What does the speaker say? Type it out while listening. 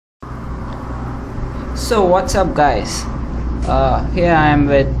So what's up guys, here I am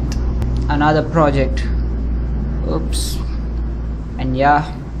with another project. Oops. And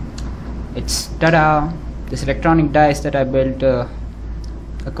yeah, it's tada, this electronic dice that I built a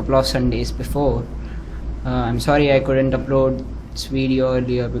couple of Sundays before. I'm sorry I couldn't upload this video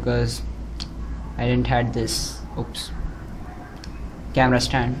earlier because I didn't had this camera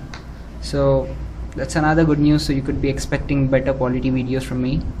stand. So that's another good news, so you could be expecting better quality videos from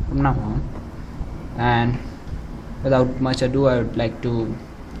me from now on. And without much ado, I would like to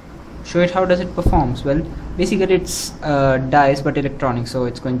show it how does it performs. Well, basically it's dice but electronic, so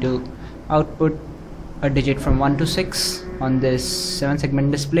it's going to output a digit from 1 to 6 on this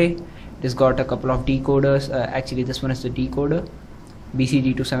 7-segment display. It has got a couple of decoders. Actually this one is the decoder,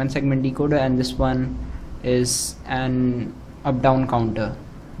 BCD to 7-segment decoder, and this one is an up down counter.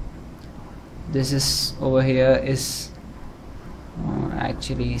 This is over here is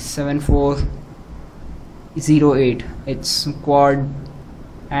actually 7408. It's quad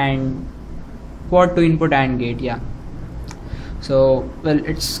to input AND gate. Yeah, so well,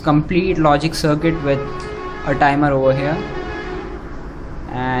 it's complete logic circuit with a timer over here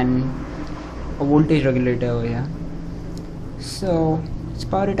and a voltage regulator over here. So let's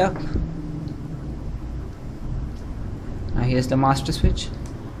power it up. Now here's the master switch.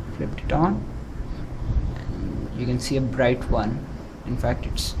 Flipped it on and you can see a bright one. In fact,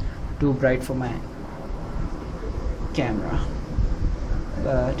 it's too bright for my camera,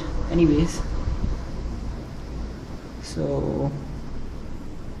 but anyways, so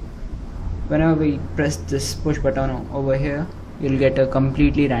whenever we press this push button over here, you'll get a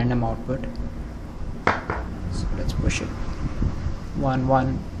completely random output. So let's push it. 1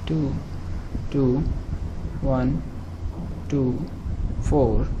 1 2 2 1 2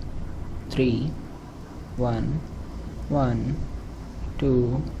 4 3 1 1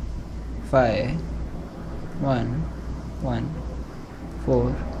 2 5 1 1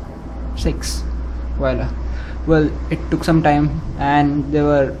 4 6. Voila. Well, it took some time and there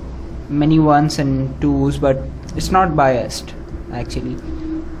were many ones and twos, but it's not biased. Actually,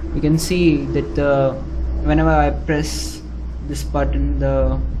 you can see that whenever I press this button,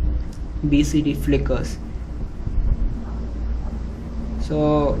 the BCD flickers.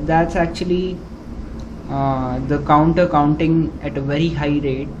 So that's actually the counter counting at a very high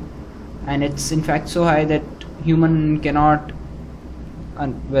rate, and it's in fact so high that human cannot,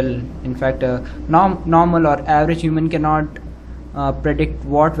 well, in fact normal or average human cannot predict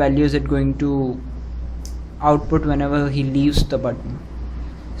what value is it going to output whenever he leaves the button.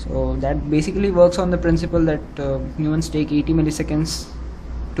 So that basically works on the principle that humans take 80 milliseconds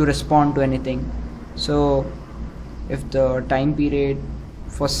to respond to anything. So if the time period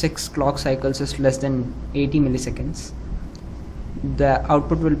for 6 clock cycles is less than 80 milliseconds, the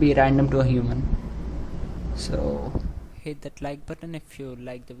output will be random to a human. So hit that like button if you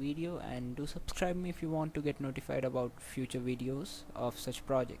like the video, and do subscribe me if you want to get notified about future videos of such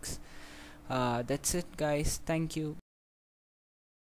projects. That's it guys, thank you.